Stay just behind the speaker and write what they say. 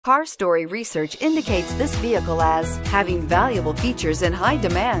Car Story research indicates this vehicle as having valuable features in high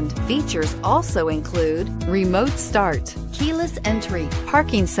demand. Features also include remote start, keyless entry,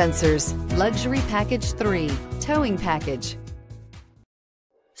 parking sensors, luxury package 3, towing package.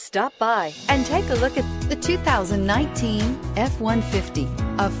 Stop by and take a look at the 2019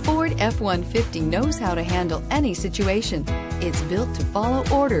 F-150. A Ford F-150 knows how to handle any situation. It's built to follow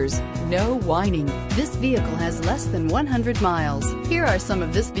orders, no whining. This vehicle has less than 100 miles. Here are some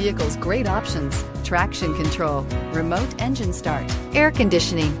of this vehicle's great options: traction control, remote engine start, air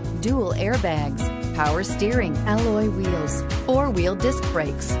conditioning, dual airbags, power steering, alloy wheels, 4-wheel disc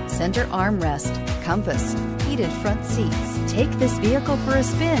brakes, center armrest, compass, heated front seats. Take this vehicle for a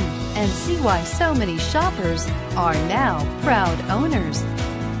spin and see why so many shoppers are now proud owners.